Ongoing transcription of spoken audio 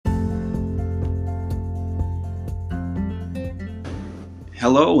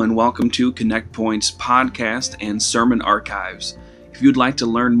Hello and welcome to Connect Point's podcast and sermon archives. If you'd like to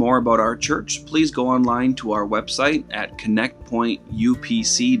learn more about our church, please go online to our website at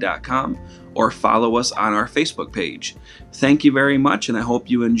connectpointupc.com or follow us on our Facebook page. Thank you very much, and I hope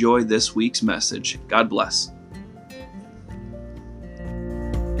you enjoy this week's message. God bless.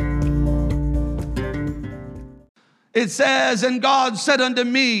 It says, "And God said unto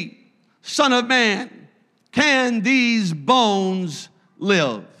me, Son of man, can these bones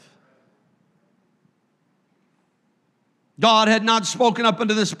live?" God had not spoken up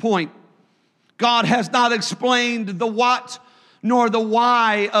unto this point. God has not explained the what nor the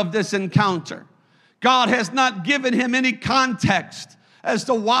why of this encounter. God has not given him any context as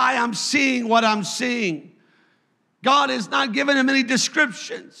to why I'm seeing what I'm seeing. God has not given him any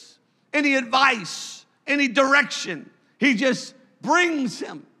descriptions, any advice, any direction. He just brings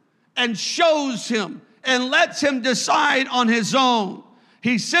him and shows him and lets him decide on his own.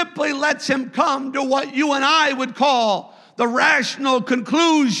 He simply lets him come to what you and I would call the rational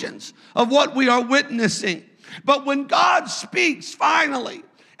conclusions of what we are witnessing. But when God speaks finally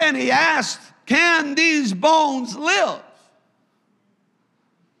and he asks, can these bones live?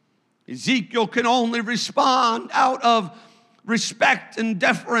 Ezekiel can only respond out of respect and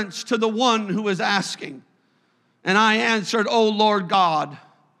deference to the one who is asking. And I answered, O Lord God,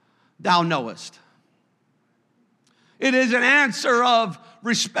 thou knowest. It is an answer of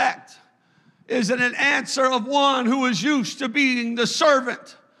respect. It is an answer of one who is used to being the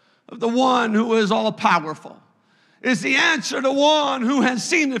servant of the one who is all-powerful. It is the answer to one who has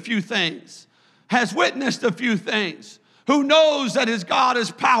seen a few things, has witnessed a few things, who knows that his God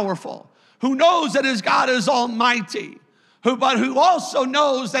is powerful, who knows that his God is almighty, but who also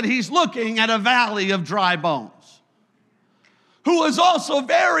knows that he's looking at a valley of dry bones, who is also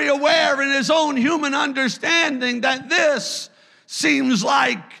very aware in his own human understanding that this seems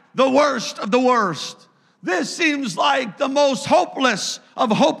like the worst of the worst. This seems like the most hopeless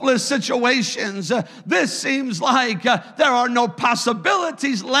of hopeless situations. This seems like there are no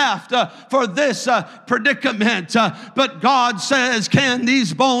possibilities left for this predicament. But God says, can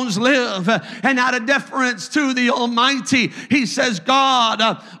these bones live? And out of deference to the Almighty, he says, God,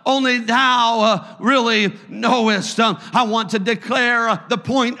 only thou really knowest. I want to declare the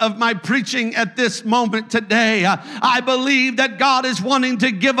point of my preaching at this moment today. I believe that God is wanting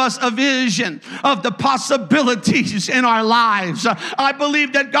to give us a vision of the possibilities in our lives. I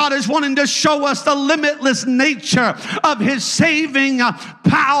believe that God is wanting to show us the limitless nature of his saving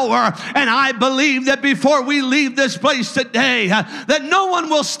power. And I believe that before we leave this place today, that no one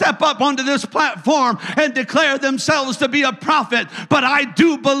will step up onto this platform and declare themselves to be a prophet. But I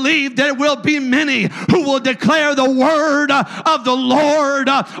do believe there will be many who will declare the word of the Lord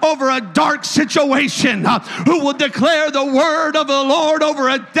over a dark situation, who will declare the word of the Lord over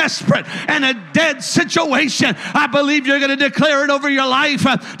a desperate and a dead situation. I believe you're going to declare it over your life,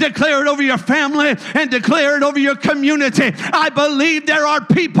 declare it over your family, and declare it over your community. I believe there are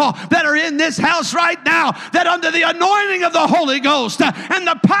people that are in this house right now that under the anointing of the Holy Ghost and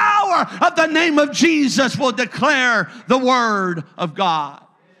the power of the name of Jesus will declare the word of God.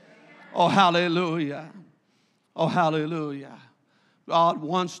 Oh, hallelujah. Oh, hallelujah. God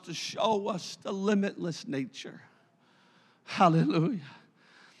wants to show us the limitless nature, hallelujah,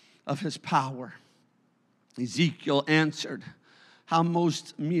 of his power. Ezekiel answered how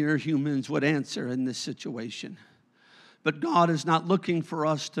most mere humans would answer in this situation. But God is not looking for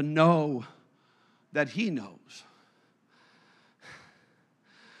us to know that he knows.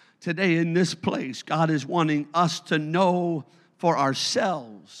 Today in this place, God is wanting us to know for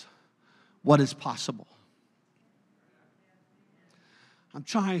ourselves what is possible.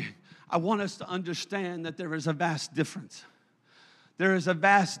 I want us to understand that there is a vast difference. There is a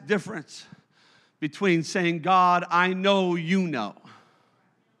vast difference between saying, God, I know you know,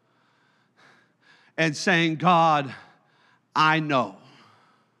 and saying, God, I know.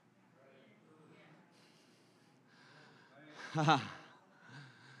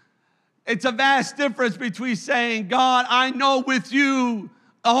 It's a vast difference between saying, God, I know with you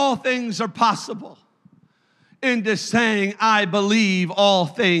all things are possible, into saying, I believe all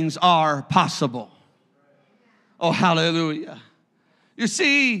things are possible. Oh, hallelujah. You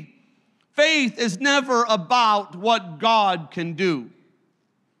see, faith is never about what God can do.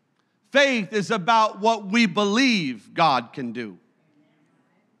 Faith is about what we believe God can do.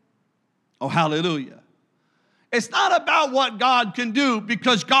 Oh, hallelujah. It's not about what God can do,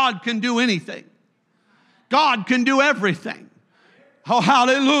 because God can do anything. God can do everything. Oh,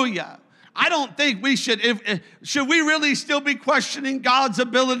 hallelujah. I don't think we should we really still be questioning God's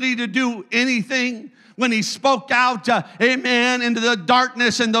ability to do anything when he spoke out, amen, into the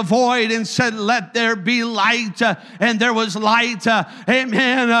darkness and the void and said, let there be light, and there was light,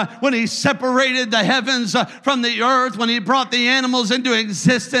 amen. When he separated the heavens from the earth, when he brought the animals into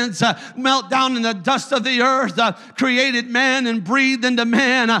existence, melt down in the dust of the earth, created man and breathed into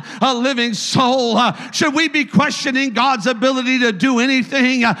man a living soul. Should we be questioning God's ability to do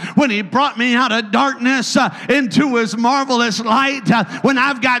anything when he brought me out of darkness into his marvelous light? When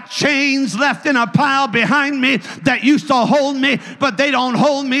I've got chains left in a pile behind me that used to hold me, but they don't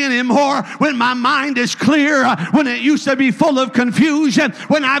hold me anymore. When my mind is clear, when it used to be full of confusion,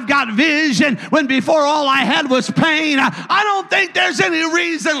 when I've got vision, when before all I had was pain, I don't think there's any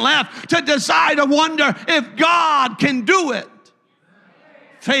reason left to decide or wonder if God can do it.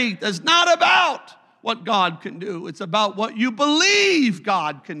 Faith is not about what God can do. It's about what you believe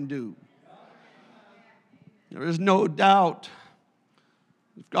God can do. There is no doubt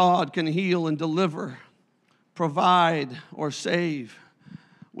if God can heal and deliver, provide, or save,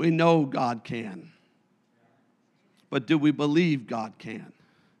 we know God can. But do we believe God can?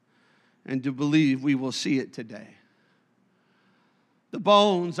 And do we believe we will see it today? The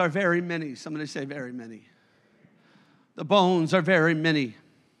bones are very many. Somebody say very many. The bones are very many.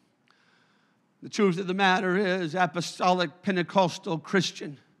 The truth of the matter is, apostolic Pentecostal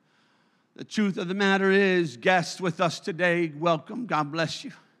Christian, the truth of the matter is, guests with us today, welcome, God bless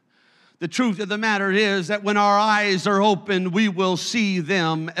you. The truth of the matter is that when our eyes are open, we will see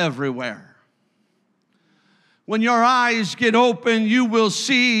them everywhere. When your eyes get open, you will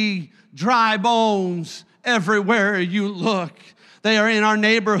see dry bones everywhere you look. They are in our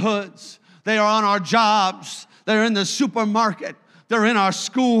neighborhoods. They are on our jobs. They're in the supermarket. They're in our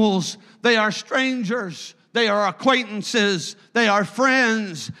schools. They are strangers. They are acquaintances. They are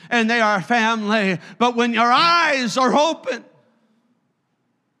friends. And they are family. But when your eyes are open,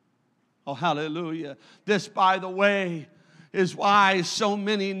 oh, hallelujah. This, by the way, is why so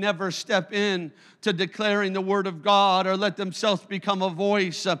many never step in to declaring the word of God or let themselves become a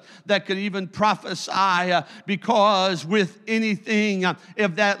voice that could even prophesy, because with anything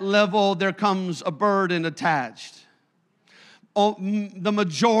of that level, there comes a burden attached. The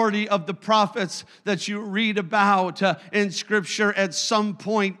majority of the prophets that you read about in Scripture, at some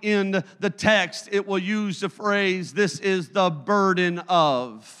point in the text, it will use the phrase, this is the burden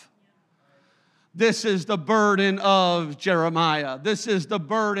of. This is the burden of Jeremiah. This is the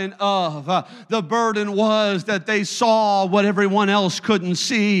burden of. The burden was that they saw what everyone else couldn't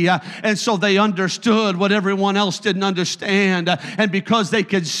see. And so they understood what everyone else didn't understand. And because they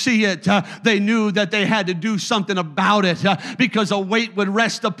could see it, they knew that they had to do something about it, because a weight would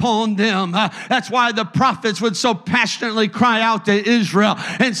rest upon them. That's why the prophets would so passionately cry out to Israel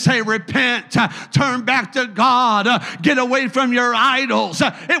and say, repent, turn back to God, get away from your idols.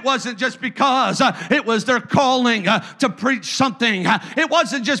 It wasn't just because it was their calling to preach something. It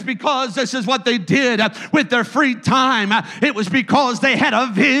wasn't just because this is what they did with their free time. It was because they had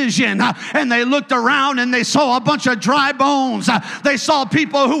a vision and they looked around and they saw a bunch of dry bones. They saw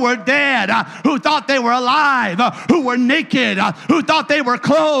people who were dead, who thought they were alive, who were naked, who thought they were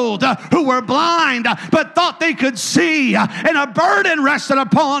clothed, who were blind, but thought they could see. And a burden rested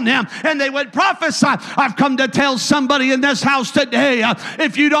upon them. And they would prophesy. I've come to tell somebody in this house today,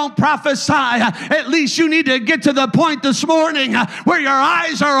 if you don't prophesy, at least you need to get to the point this morning where your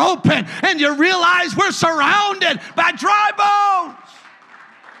eyes are open and you realize we're surrounded by dry bones.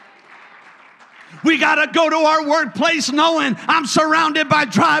 We got to go to our workplace knowing I'm surrounded by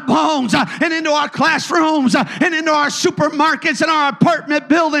dry bones, and into our classrooms and into our supermarkets and our apartment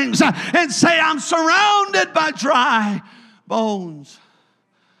buildings, and say I'm surrounded by dry bones.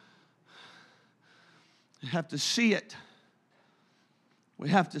 We have to see it. We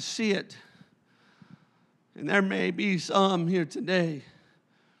have to see it. And there may be some here today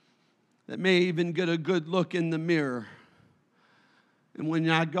that may even get a good look in the mirror. And when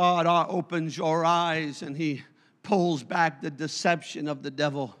God opens your eyes and he pulls back the deception of the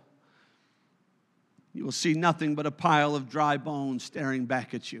devil, you will see nothing but a pile of dry bones staring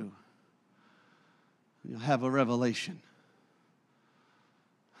back at you. You'll have a revelation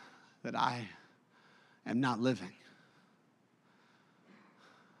that I am not living.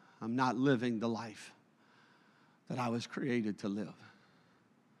 I'm not living the life that I was created to live.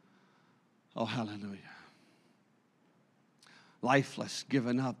 Oh, hallelujah. Lifeless,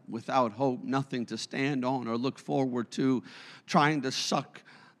 given up, without hope, nothing to stand on or look forward to, trying to suck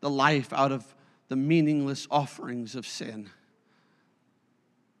the life out of the meaningless offerings of sin.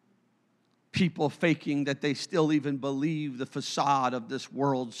 People faking that they still even believe the facade of this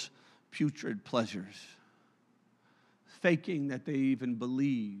world's putrid pleasures. Faking that they even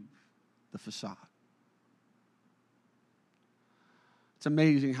believe the facade. It's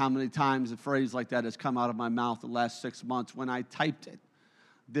amazing how many times a phrase like that has come out of my mouth the last 6 months. When I typed it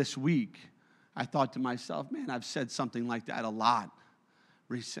this week, I thought to myself, man, I've said something like that a lot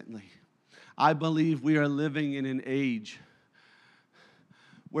recently. I believe we are living in an age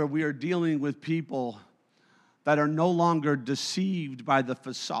where we are dealing with people that are no longer deceived by the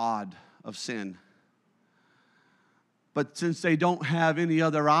facade of sin. But since they don't have any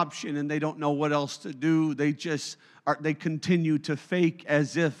other option and they don't know what else to do, they continue to fake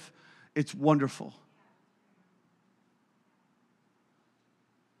as if it's wonderful.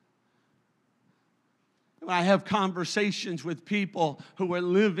 When I have conversations with people who are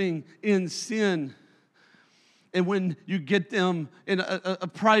living in sin, and when you get them in a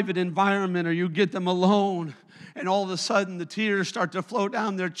private environment or you get them alone, and all of a sudden the tears start to flow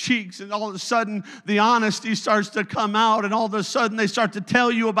down their cheeks, and all of a sudden the honesty starts to come out, and all of a sudden they start to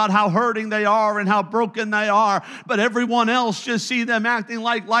tell you about how hurting they are and how broken they are, but everyone else just see them acting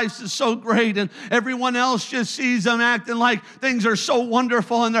like life is so great, and everyone else just sees them acting like things are so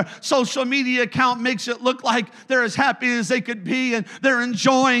wonderful, and their social media account makes it look like they're as happy as they could be, and they're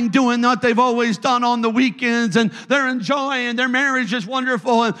enjoying doing what they've always done on the weekends, and they're enjoying their marriage is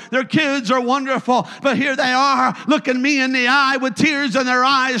wonderful, and their kids are wonderful, but here they are looking me in the eye with tears in their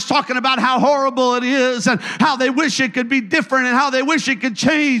eyes, talking about how horrible it is and how they wish it could be different and how they wish it could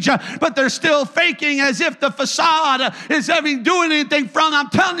change, but they're still faking as if the facade is having doing anything from. I'm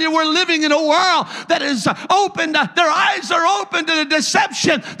telling you, we're living in a world that is open. Their eyes are open to the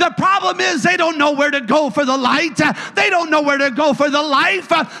deception. The problem is they don't know where to go for the light. They don't know where to go for the life.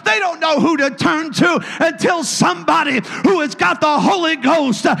 They don't know who to turn to until somebody who has got the Holy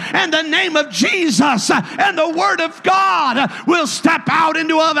Ghost and the name of Jesus and the Word of God will step out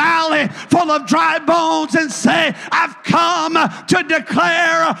into a valley full of dry bones and say, I've come to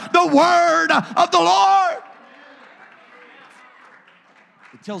declare the word of the Lord.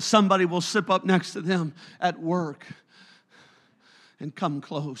 Until somebody will slip up next to them at work and come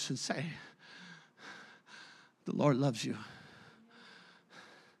close and say, the Lord loves you.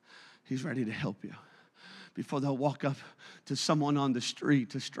 He's ready to help you. Before they'll walk up to someone on the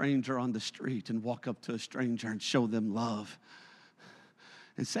street, a stranger on the street, and walk up to a stranger and show them love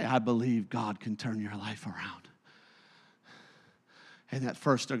and say, I believe God can turn your life around. And at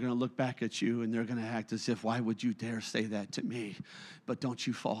first they're going to look back at you and they're going to act as if, why would you dare say that to me? But don't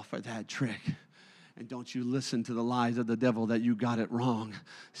you fall for that trick. And don't you listen to the lies of the devil that you got it wrong.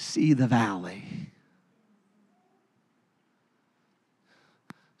 See the valley.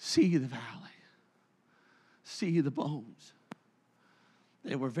 See the valley. See the bones.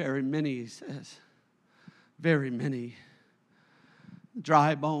 There were very many, he says. Very many.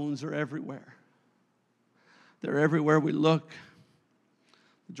 Dry bones are everywhere. They're everywhere we look.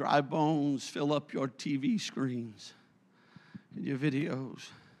 The dry bones fill up your TV screens and your videos,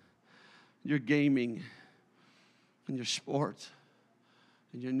 your gaming and your sports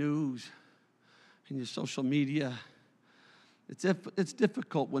and your news and your social media. It's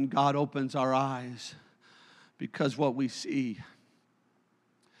difficult when God opens our eyes because what we see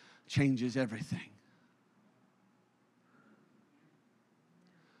changes everything.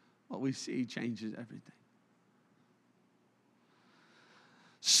 What we see changes everything.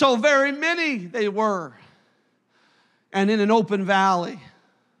 So very many they were, and in an open valley.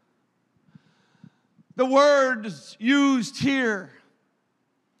 The words used here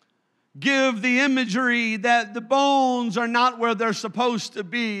give the imagery that the bones are not where they're supposed to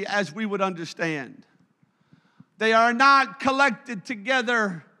be as we would understand. They are not collected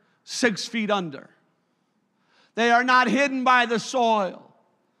together 6 feet under. They are not hidden by the soil.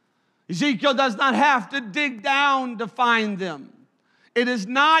 Ezekiel does not have to dig down to find them. It is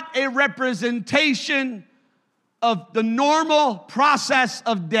not a representation of the normal process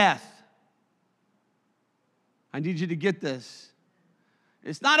of death. I need you to get this.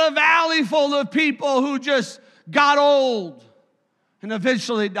 It's not a valley full of people who just got old and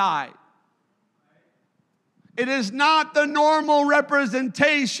eventually died. It is not the normal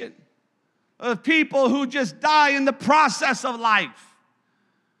representation of people who just die in the process of life.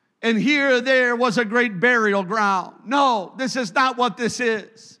 And here there was a great burial ground. No, this is not what this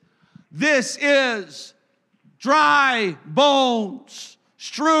is. This is dry bones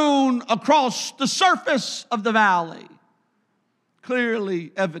strewn across the surface of the valley,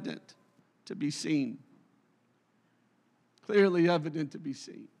 clearly evident to be seen. Clearly evident to be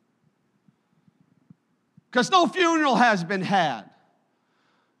seen. Because no funeral has been had,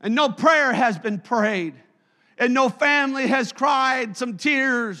 and no prayer has been prayed, and no family has cried some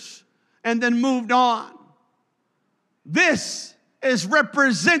tears and then moved on. This is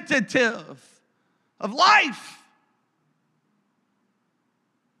representative of life.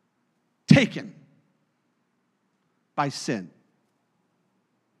 taken by sin.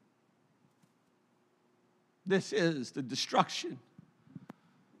 This is the destruction.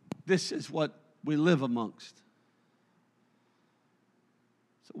 This is what we live amongst.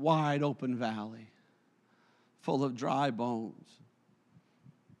 It's a wide open valley full of dry bones.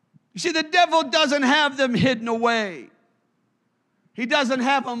 You see, the devil doesn't have them hidden away. He doesn't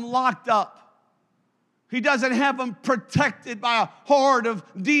have them locked up. He doesn't have them protected by a horde of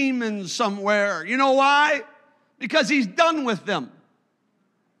demons somewhere. You know why? Because he's done with them.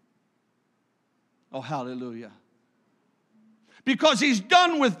 Oh, hallelujah. Because he's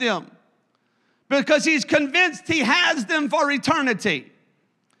done with them. Because he's convinced he has them for eternity.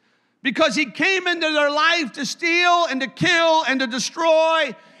 Because he came into their life to steal and to kill and to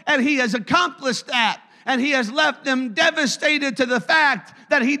destroy, and he has accomplished that. And he has left them devastated to the fact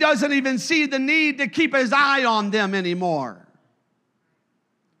that he doesn't even see the need to keep his eye on them anymore.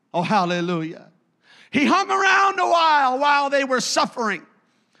 Oh, hallelujah. He hung around a while they were suffering,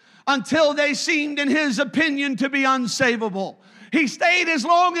 until they seemed, in his opinion, to be unsavable. He stayed as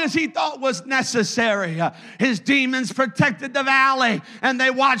long as he thought was necessary. His demons protected the valley, and they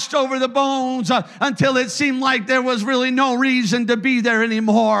watched over the bones until it seemed like there was really no reason to be there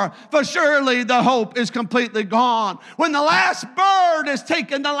anymore. For surely the hope is completely gone. When the last bird has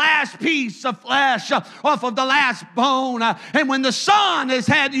taken the last piece of flesh off of the last bone, and when the sun has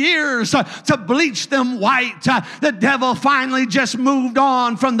had years to bleach them white, the devil finally just moved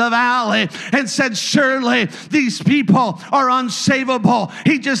on from the valley and said, surely these people are unsavable.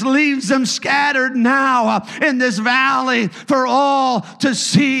 He just leaves them scattered now in this valley for all to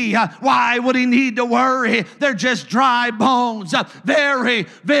see. Why would he need to worry? They're just dry bones. Very,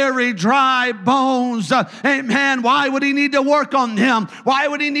 very dry bones. Amen. Why would he need to work on them? Why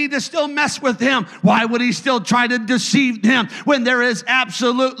would he need to still mess with them? Why would he still try to deceive them when there is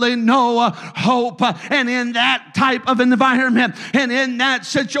absolutely no hope? And in that type of environment and in that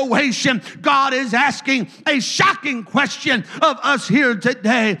situation, God is asking a shocking question of us here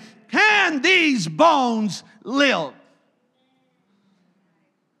today. Can these bones live?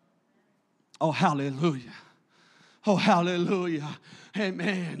 Oh, hallelujah. Oh, hallelujah.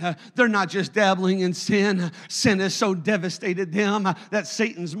 Amen. They're not just dabbling in sin. Sin has so devastated them that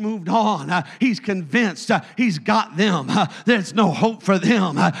Satan's moved on. He's convinced he's got them. There's no hope for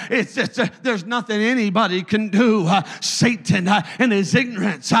them. There's nothing anybody can do. Satan, in his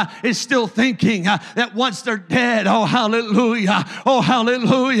ignorance, is still thinking that once they're dead, oh hallelujah,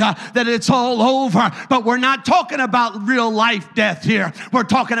 that it's all over. But we're not talking about real life death here. We're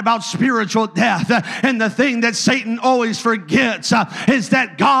talking about spiritual death. And the thing that Satan always forgets is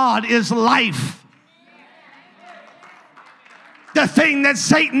that God is life. The thing that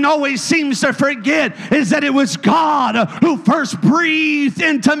Satan always seems to forget is that it was God who first breathed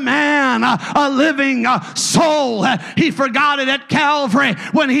into man a living soul. He forgot it at Calvary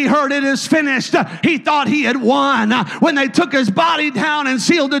when he heard it is finished. He thought he had won. When they took his body down and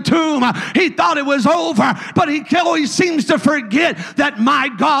sealed the tomb, he thought it was over. But he always seems to forget that my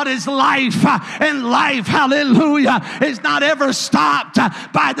God is life. And life, hallelujah, is not ever stopped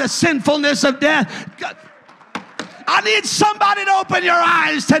by the sinfulness of death. I need somebody to open your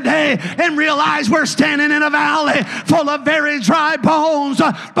eyes today and realize we're standing in a valley full of very dry bones.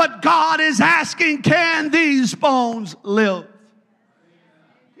 But God is asking, can these bones live?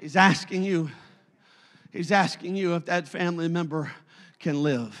 He's asking you if that family member can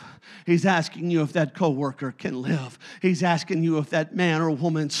live. He's asking you if that coworker can live. He's asking you if that man or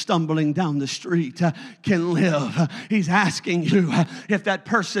woman stumbling down the street can live. He's asking you if that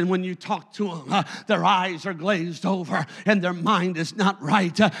person, when you talk to them, their eyes are glazed over and their mind is not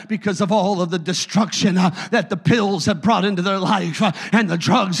right because of all of the destruction that the pills have brought into their life and the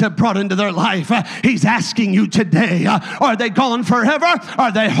drugs have brought into their life. He's asking you today, are they gone forever?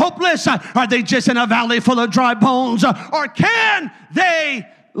 Are they hopeless? Are they just in a valley full of dry bones? Or can they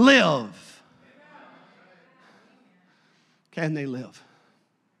live? Can they live?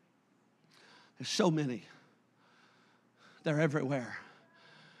 There's so many. They're everywhere.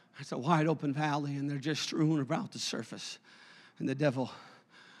 It's a wide open valley and they're just strewn about the surface. And the devil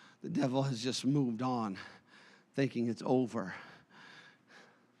has just moved on thinking it's over.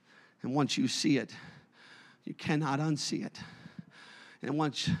 And once you see it, you cannot unsee it. And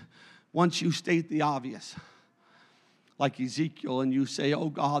once you state the obvious, like Ezekiel, and you say, oh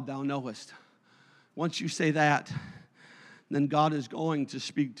God, thou knowest. Once you say that, then God is going to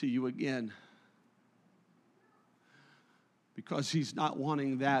speak to you again. Because he's not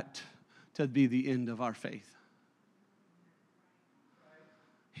wanting that to be the end of our faith.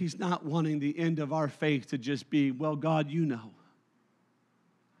 He's not wanting the end of our faith to just be, well, God, you know.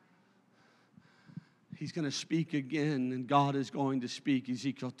 He's going to speak again, and God is going to speak.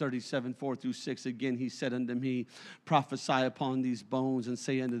 Ezekiel 37, 4-6. Again, he said unto me, prophesy upon these bones, and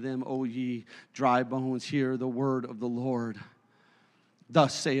say unto them, O ye dry bones, hear the word of the Lord.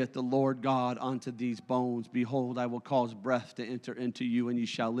 Thus saith the Lord God unto these bones, behold, I will cause breath to enter into you, and ye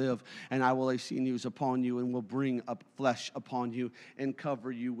shall live. And I will lay sinews upon you, and will bring up flesh upon you, and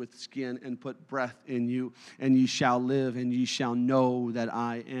cover you with skin, and put breath in you, and ye shall live, and ye shall know that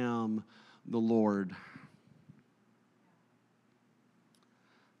I am the Lord.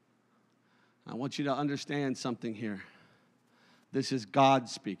 I want you to understand something here. This is God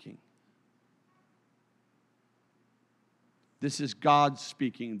speaking. This is God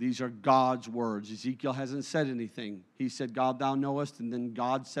speaking. These are God's words. Ezekiel hasn't said anything. He said, God, thou knowest, and then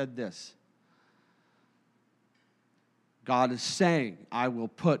God said this. God is saying, I will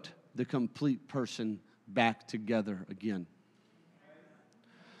put the complete person back together again.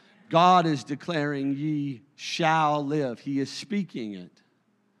 God is declaring, ye shall live. He is speaking it.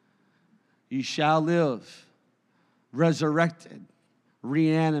 Ye shall live, resurrected,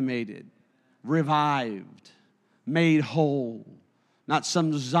 reanimated, revived, made whole. Not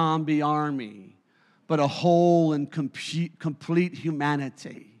some zombie army, but a whole and complete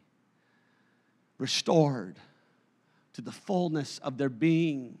humanity. Restored to the fullness of their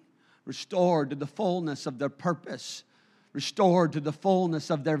being. Restored to the fullness of their purpose. Restored to the fullness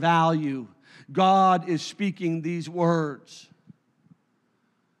of their value. God is speaking these words.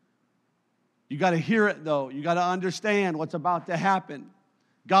 You got to hear it, though. You got to understand what's about to happen.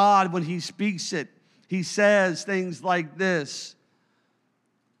 God, when He speaks it, He says things like this.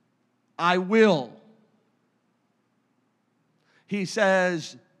 I will. He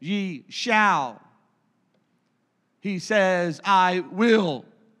says, ye shall. He says, I will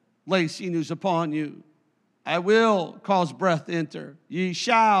lay sinews upon you. I will cause breath to enter. Ye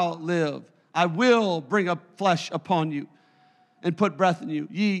shall live. I will bring up flesh upon you and put breath in you.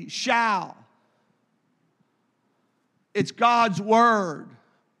 Ye shall. It's God's word.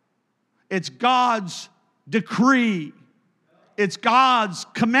 It's God's decree. It's God's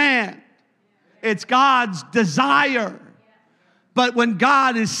command. It's God's desire. But when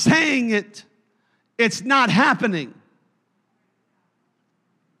God is saying it, it's not happening.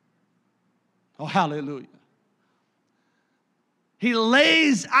 Oh, hallelujah. He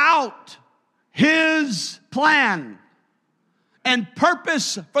lays out His plan and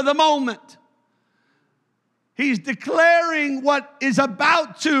purpose for the moment. He's declaring what is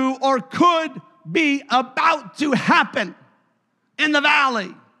about to or could be about to happen in the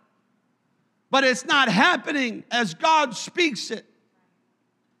valley. But it's not happening as God speaks it.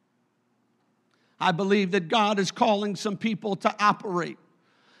 I believe that God is calling some people to operate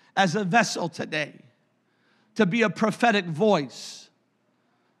as a vessel today, to be a prophetic voice,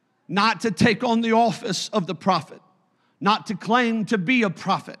 not to take on the office of the prophet, not to claim to be a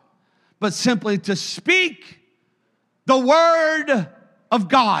prophet, but simply to speak the word of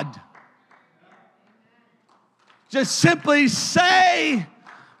God. Just simply say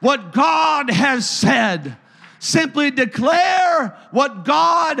what God has said. Simply declare what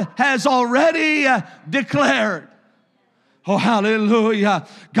God has already declared. Oh, hallelujah.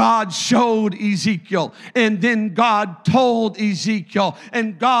 God showed Ezekiel, and then God told Ezekiel,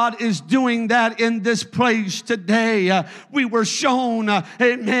 and God is doing that in this place today. We were shown,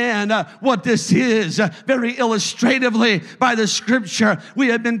 amen, what this is very illustratively by the scripture. We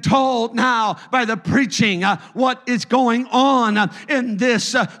have been told now by the preaching what is going on in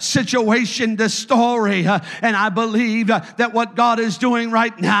this situation, this story. And I believe that what God is doing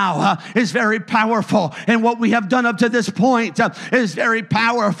right now is very powerful, and what we have done up to this point is very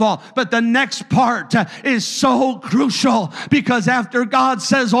powerful, but the next part is so crucial, because after God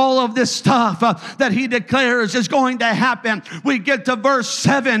says all of this stuff that He declares is going to happen, we get to verse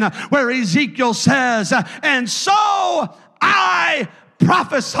 7 where Ezekiel says, and so I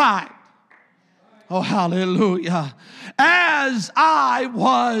prophesied. Oh, hallelujah. As I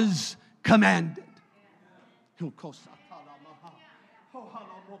was commanded.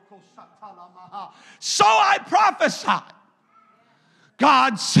 So I prophesied.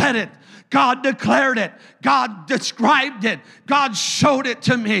 God said it. God declared it. God described it. God showed it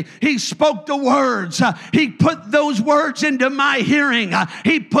to me. He spoke the words. He put those words into my hearing.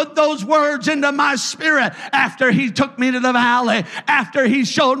 He put those words into my spirit after He took me to the valley, after He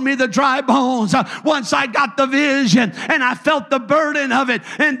showed me the dry bones. Once I got the vision and I felt the burden of it,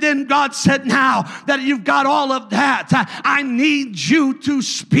 and then God said, now that you've got all of that, I need you to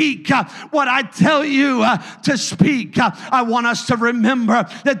speak what I tell you to speak. I want us to remember remember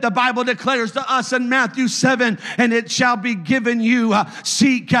that the Bible declares to us in Matthew 7, and it shall be given you.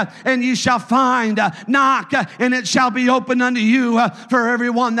 Seek, and you shall find. Knock, and it shall be opened unto you. For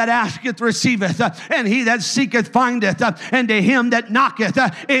everyone that asketh receiveth, and he that seeketh findeth, and to him that knocketh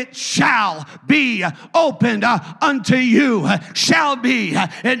it shall be opened unto you. Shall be.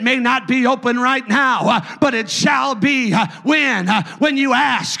 It may not be open right now, but it shall be when you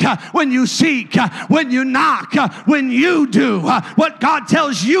ask, when you seek, when you knock, when you do what God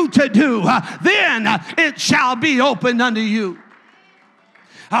tells you to do, then it shall be opened unto you.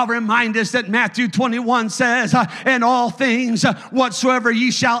 I'll remind us that Matthew 21 says, in all things whatsoever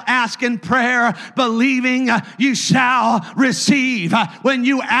ye shall ask in prayer, believing you shall receive. When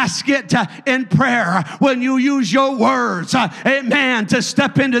you ask it in prayer, when you use your words, amen, to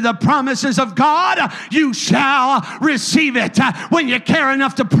step into the promises of God, you shall receive it. When you care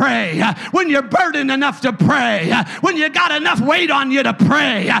enough to pray, when you're burdened enough to pray, when you got enough weight on you to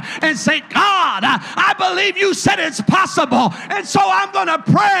pray and say, God, I believe you said it's possible, and so I'm going to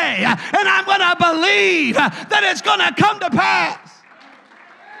pray. And I'm going to believe that it's going to come to pass.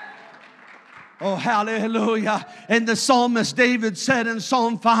 Oh, hallelujah. And the psalmist David said in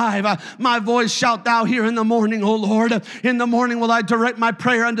Psalm 5, my voice shalt thou hear in the morning, O Lord. In the morning will I direct my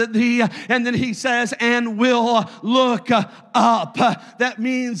prayer unto thee. And then he says, and will look up. That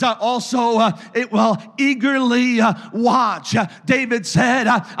means also it will eagerly watch. David said,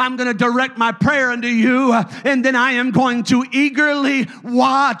 I'm going to direct my prayer unto you, and then I am going to eagerly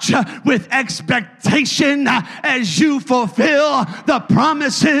watch with expectation as you fulfill the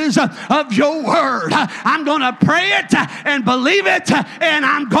promises of your word. I'm going to pray it and believe it, and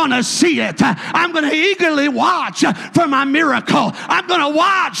I'm going to see it. I'm going to eagerly watch for my miracle. I'm going to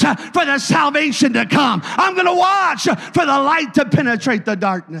watch for the salvation to come. I'm going to watch for the light to penetrate the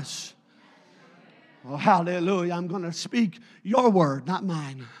darkness. Oh, hallelujah. I'm going to speak your word, not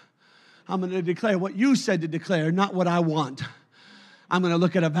mine. I'm going to declare what you said to declare, not what I want. I'm going to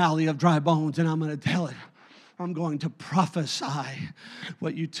look at a valley of dry bones, and I'm going to tell it. I'm going to prophesy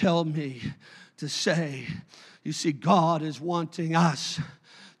what you tell me to say. You see, God is wanting us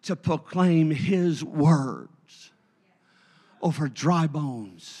to proclaim His words over dry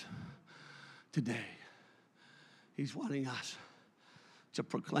bones today. He's wanting us to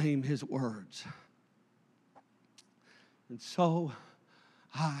proclaim His words. And so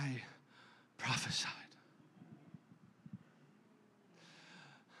I prophesied.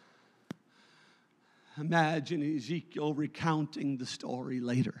 Imagine Ezekiel recounting the story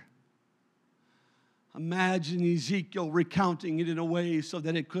later. Imagine Ezekiel recounting it in a way so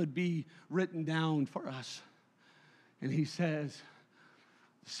that it could be written down for us. And he says,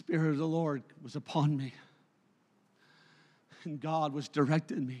 the Spirit of the Lord was upon me, and God was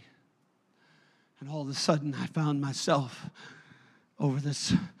directing me. And all of a sudden, I found myself over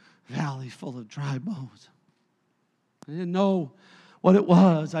this valley full of dry bones. I didn't know what it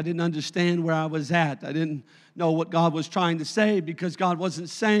was. I didn't understand where I was at. I didn't know what God was trying to say because God wasn't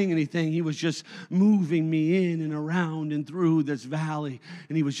saying anything. He was just moving me in and around and through this valley,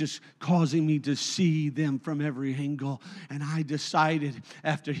 and He was just causing me to see them from every angle. And I decided,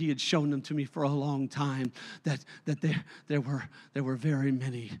 after He had shown them to me for a long time, that there were very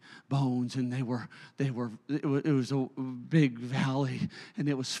many bones, and it was a big valley, and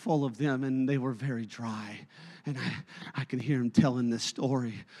it was full of them, and they were very dry. And I can hear him telling this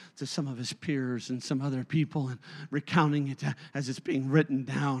story to some of his peers and some other people and recounting it as it's being written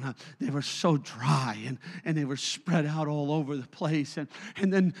down. They were so dry and they were spread out all over the place. And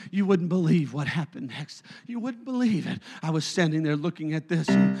then you wouldn't believe what happened next. You wouldn't believe it. I was standing there looking at this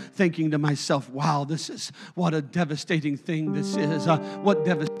and thinking to myself, wow, what a devastating thing this is. What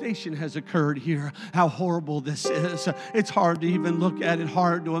devastation has occurred here. How horrible this is. It's hard to even look at it,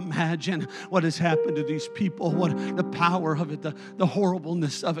 hard to imagine what has happened to these people. What the power of it, the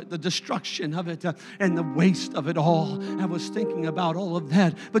horribleness of it, the destruction of it, and the waste of it all. I was thinking about all of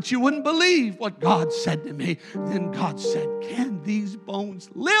that, but you wouldn't believe what God said to me. Then God said, can these bones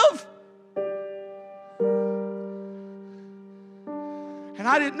live? And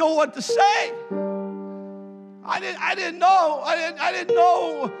I didn't know what to say. I didn't know. I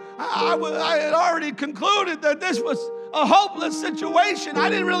had already concluded that this was a hopeless situation. I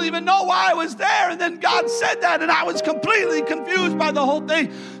didn't really even know why I was there. And then God said that, and I was completely confused by the whole thing.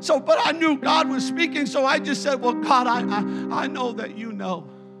 But I knew God was speaking, so I just said, well, God, I know that you know.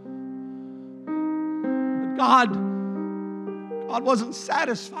 But God wasn't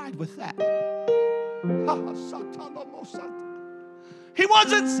satisfied with that. He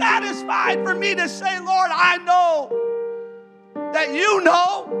wasn't satisfied for me to say, Lord, I know that you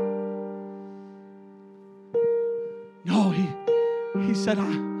know. No, he said,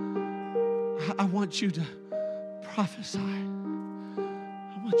 I want you to prophesy.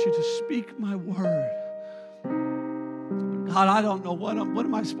 I want you to speak my word. God, I don't know what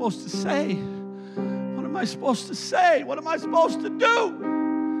am I supposed to say? What am I supposed to say? What am I supposed to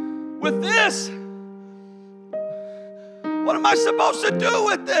do with this? What am I supposed to do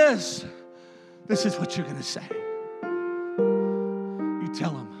with this? This is what you're going to say. You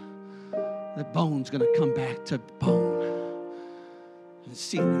tell him that bone's going to come back to bone. And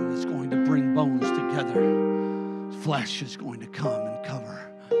sinew is going to bring bones together. Flesh is going to come and cover.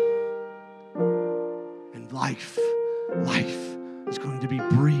 And life is going to be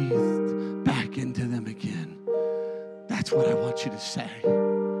breathed back into them again. That's what I want you to say.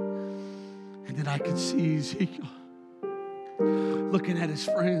 And then I could see Ezekiel looking at his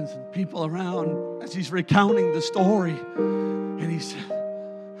friends and people around as he's recounting the story. And he said,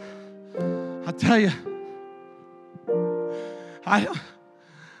 I'll tell you,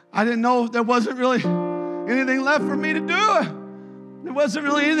 I didn't know there wasn't really anything left for me to do. There wasn't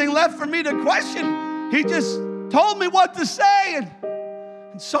really anything left for me to question. He just told me what to say.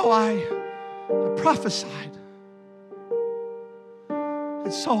 And so I prophesied.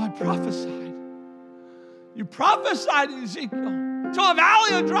 And so I prophesied. You prophesied, Ezekiel, to a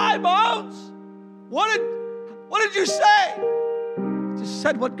valley of dry bones. What did you say? I just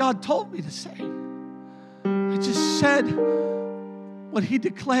said what God told me to say. I just said what he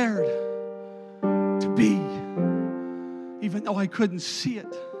declared to be, even though I couldn't see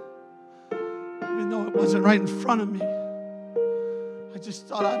it, even though it wasn't right in front of me. I just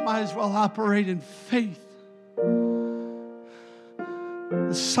thought I might as well operate in faith.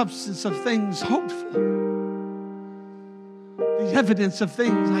 The substance of things hoped for. The evidence of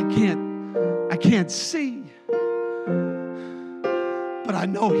things I can't see. But I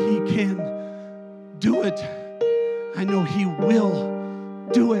know he can do it. I know he will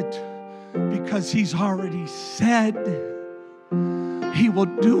do it because he's already said he will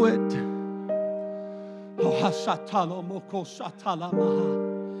do it.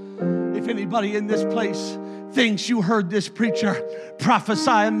 If anybody in this place thinks you heard this preacher prophesy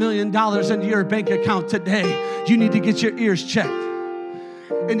 $1 million into your bank account today, you need to get your ears checked.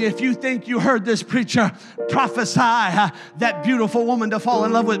 And if you think you heard this preacher prophesy that beautiful woman to fall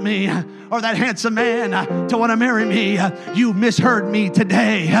in love with me, or that handsome man to want to marry me, you misheard me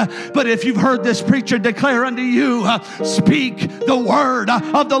today. But if you've heard this preacher declare unto you, speak the word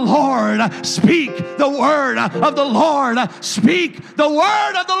of the Lord, speak the word of the Lord, speak the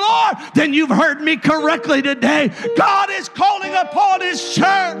word of the Lord, then you've heard me correctly today. God is calling upon his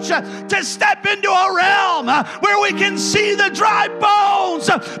church to step into a realm where we can see the dry bones,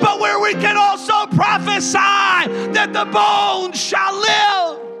 but where we can also prophesy that the bones shall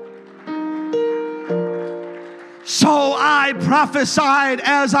live. So I prophesied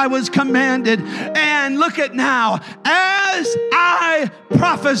as I was commanded. And look at now, as I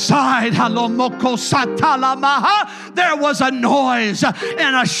prophesied, there was a noise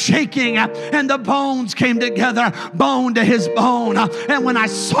and a shaking, and the bones came together, bone to his bone. And when I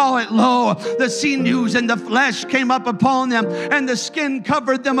saw it, lo, the sinews and the flesh came up upon them, and the skin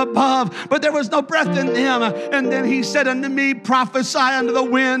covered them above, but there was no breath in them. And then he said unto me, prophesy unto the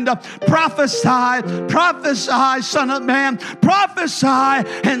wind, prophesy, prophesy, son of man, prophesy,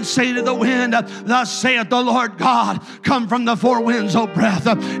 and say to the wind, thus saith the Lord God, come from the four winds, O breath,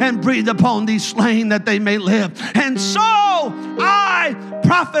 and breathe upon these slain that they may live. And so I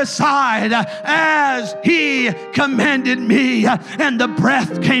prophesied as he commanded me, and the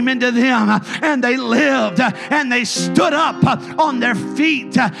breath came into them, and they lived, and they stood up on their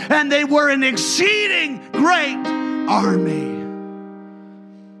feet, and they were an exceeding great army.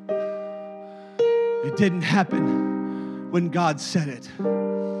 It didn't happen when God said it,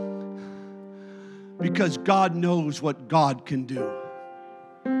 because God knows what God can do.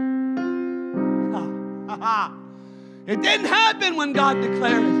 It didn't happen when God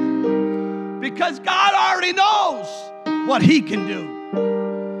declared it, because God already knows what he can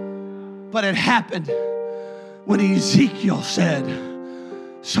do. But it happened when Ezekiel said,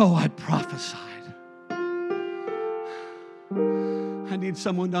 so I prophesied. I need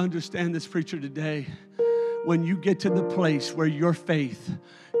someone to understand this, preacher, today. When you get to the place where your faith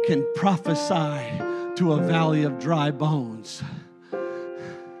can prophesy to a valley of dry bones,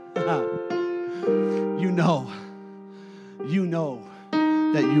 you know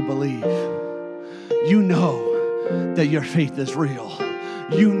that you believe. You know that your faith is real.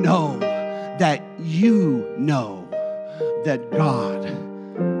 You know that God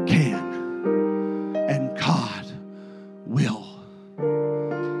can and God will.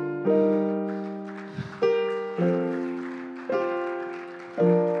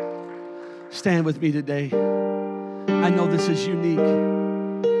 Stand with me today. I know this is unique.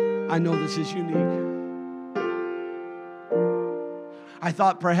 I know this is unique. I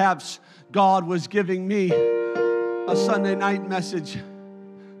thought perhaps God was giving me a Sunday night message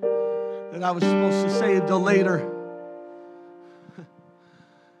that I was supposed to save till later.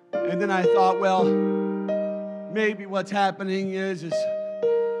 And then I thought, well, maybe what's happening is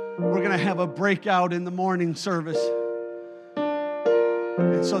we're going to have a breakout in the morning service.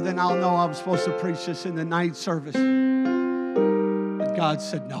 And so then I'll know I'm supposed to preach this in the night service. But God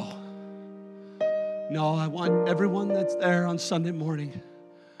said, no. No, I want everyone that's there on Sunday morning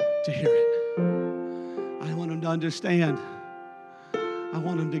to hear it. I want them to understand. I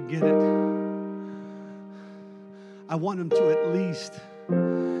want them to get it. I want them to at least,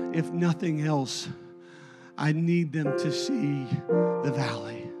 if nothing else, I need them to see the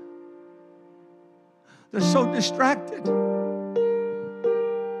valley. They're so distracted.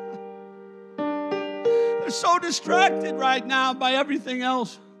 They're so distracted right now by everything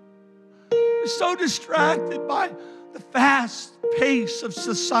else. They're so distracted by the fast pace of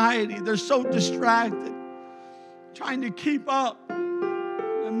society. They're so distracted trying to keep up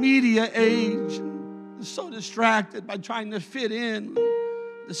in the media age. They're so distracted by trying to fit in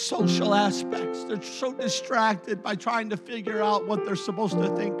the social aspects. They're so distracted by trying to figure out what they're supposed to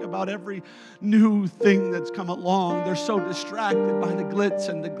think about every new thing that's come along. They're so distracted by the glitz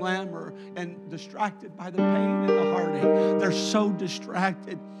and the glamour and distracted by the pain and the heartache. They're so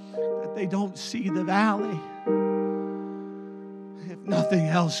distracted that they don't see the valley. If nothing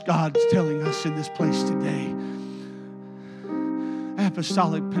else, God's telling us in this place today,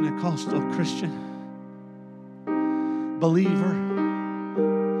 apostolic Pentecostal Christian, believer,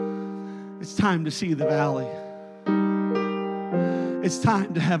 it's time to see the valley. It's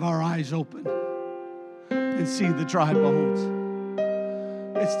time to have our eyes open and see the dry bones.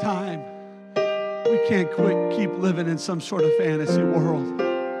 It's time. We can't keep living in some sort of fantasy world.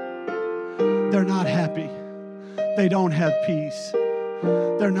 They're not happy. They don't have peace.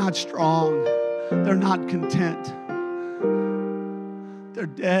 They're not strong. They're not content. They're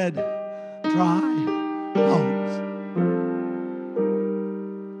dead, dry bones.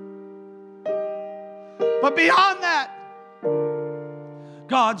 But beyond that,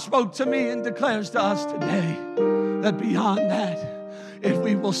 God spoke to me and declares to us today that beyond that, if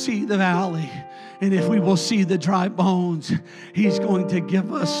we will see the valley and if we will see the dry bones, He's going to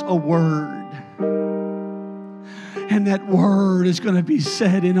give us a word. And that word is going to be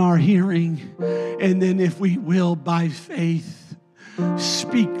said in our hearing. And then if we will, by faith,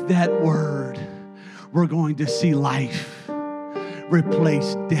 speak that word, we're going to see life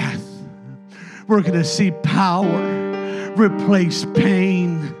replace death. We're going to see power replace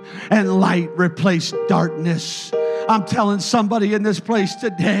pain and light replace darkness. I'm telling somebody in this place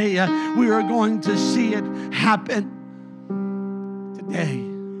today, we are going to see it happen today.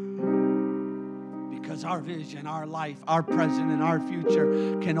 Because our vision, our life, our present, and our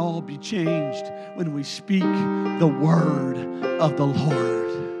future can all be changed when we speak the word of the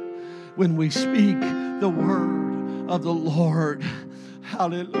Lord. When we speak the word of the Lord.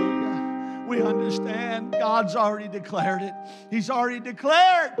 Hallelujah. We understand God's already declared it. He's already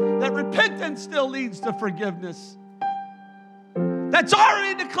declared that repentance still leads to forgiveness. That's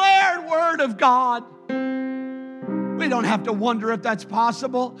already declared word of God. We don't have to wonder if that's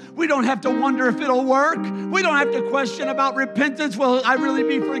possible. We don't have to wonder if it'll work. We don't have to question about repentance. Will I really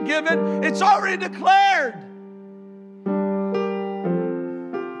be forgiven? It's already declared.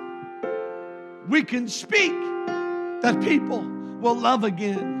 We can speak that people will love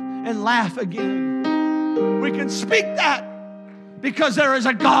again and laugh again. We can speak that because there is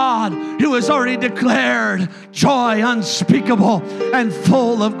a God who has already declared joy unspeakable and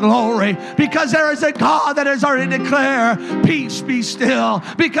full of glory. Because there is a God that has already declared peace be still.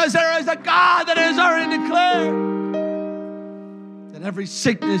 Because there is a God that has already declared that every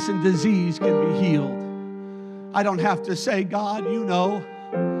sickness and disease can be healed. I don't have to say, God, you know.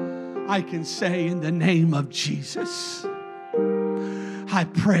 I can say in the name of Jesus, I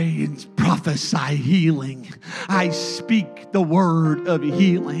pray and prophesy healing. I speak the word of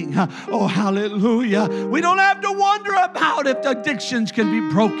healing. Oh, hallelujah. We don't have to wonder about if the addictions can be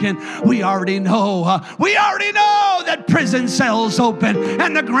broken. We already know. We already know that prison cells open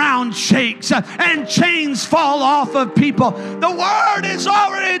and the ground shakes and chains fall off of people. The word has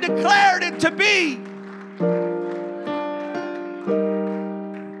already declared it to be.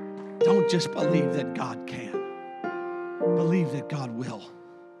 Don't just believe that God can. Believe that God will.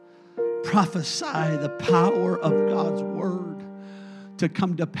 Prophesy the power of God's word to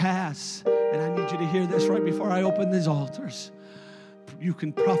come to pass. And I need you to hear this right before I open these altars. you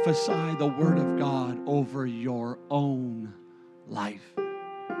can prophesy the word of God over your own life.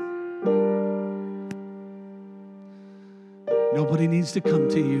 Nobody needs to come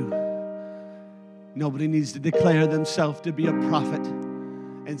to you. Nobody needs to declare themselves to be a prophet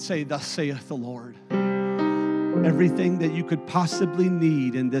and say, thus saith the Lord. Everything that you could possibly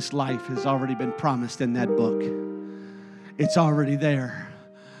need in this life has already been promised in that book. It's already there.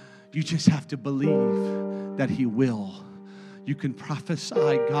 You just have to believe that He will. You can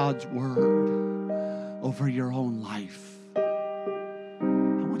prophesy God's word over your own life.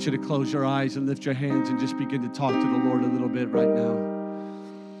 I want you to close your eyes and lift your hands and just begin to talk to the Lord a little bit right now.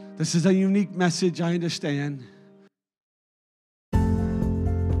 This is a unique message, I understand.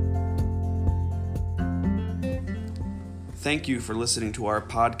 Thank you for listening to our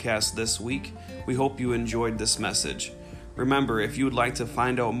podcast this week. We hope you enjoyed this message. Remember, if you would like to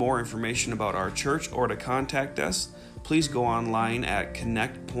find out more information about our church or to contact us, please go online at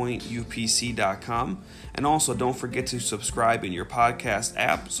connectpointupc.com. And also don't forget to subscribe in your podcast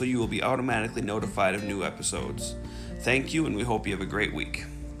app so you will be automatically notified of new episodes. Thank you, and we hope you have a great week.